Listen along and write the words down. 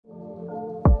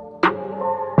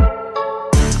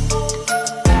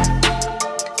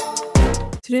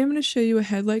Today I'm going to show you a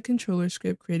headlight controller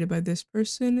script created by this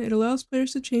person. It allows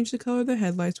players to change the color of their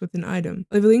headlights with an item.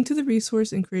 I'll leave a link to the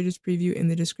resource and creator's preview in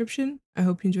the description. I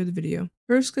hope you enjoy the video.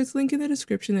 First, click the link in the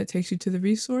description that takes you to the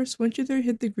resource. Once you're there,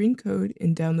 hit the green code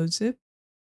and download zip.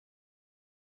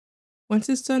 Once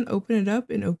it's done, open it up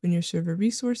and open your server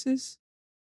resources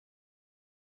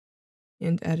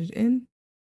and add it in.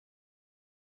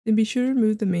 Then be sure to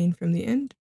remove the main from the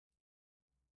end.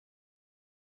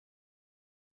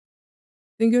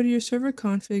 Then go to your server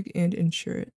config and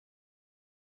ensure it.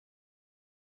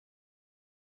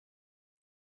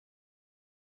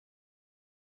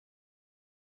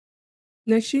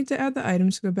 Next, you need to add the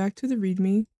items. Go back to the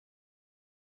README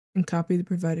and copy the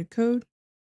provided code.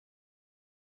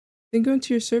 Then go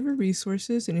into your server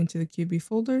resources and into the QB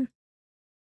folder.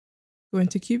 Go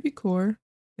into QBCore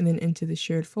and then into the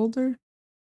shared folder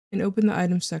and open the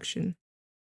items section.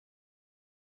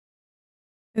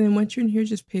 And then once you're in here,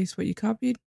 just paste what you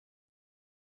copied.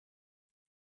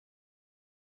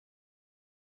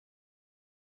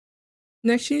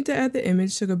 Next, you need to add the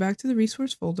image, so go back to the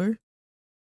resource folder.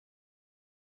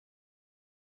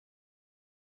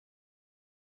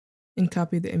 And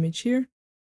copy the image here.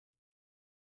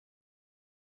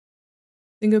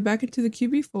 Then go back into the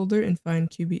QB folder and find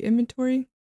QB inventory.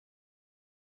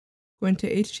 Go into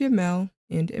HTML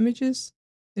and images,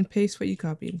 and paste what you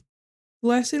copied. The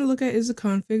last thing to look at is the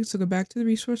config, so go back to the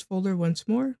resource folder once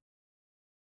more.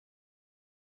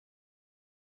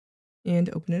 And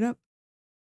open it up.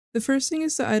 The first thing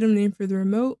is the item name for the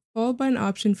remote, followed by an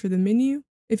option for the menu.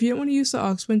 If you don't want to use the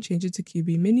aux one, change it to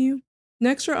QB menu.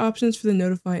 Next are options for the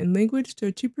notify and language. There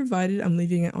are two provided. I'm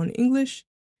leaving it on English.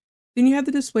 Then you have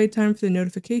the display time for the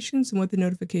notifications and what the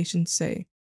notifications say.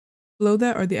 Below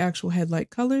that are the actual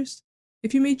headlight colors.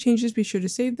 If you made changes, be sure to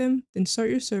save them, then start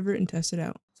your server and test it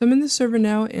out. So I'm in the server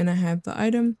now and I have the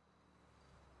item.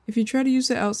 If you try to use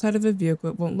it outside of a vehicle,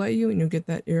 it won't let you and you'll get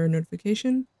that error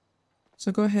notification.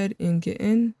 So go ahead and get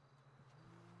in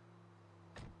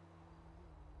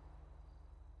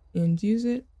and use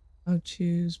it. I'll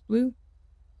choose blue.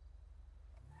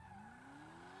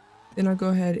 Then I'll go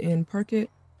ahead and park it.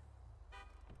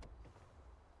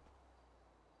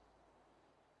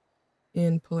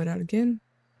 And pull it out again.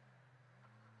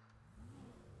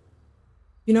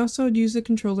 You can also use the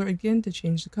controller again to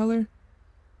change the color.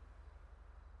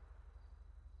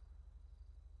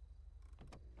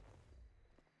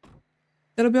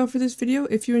 That'll be all for this video.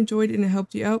 If you enjoyed and it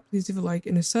helped you out, please leave a like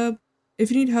and a sub.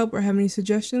 If you need help or have any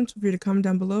suggestions, feel free to comment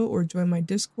down below or join my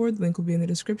Discord. The link will be in the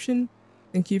description.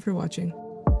 Thank you for watching.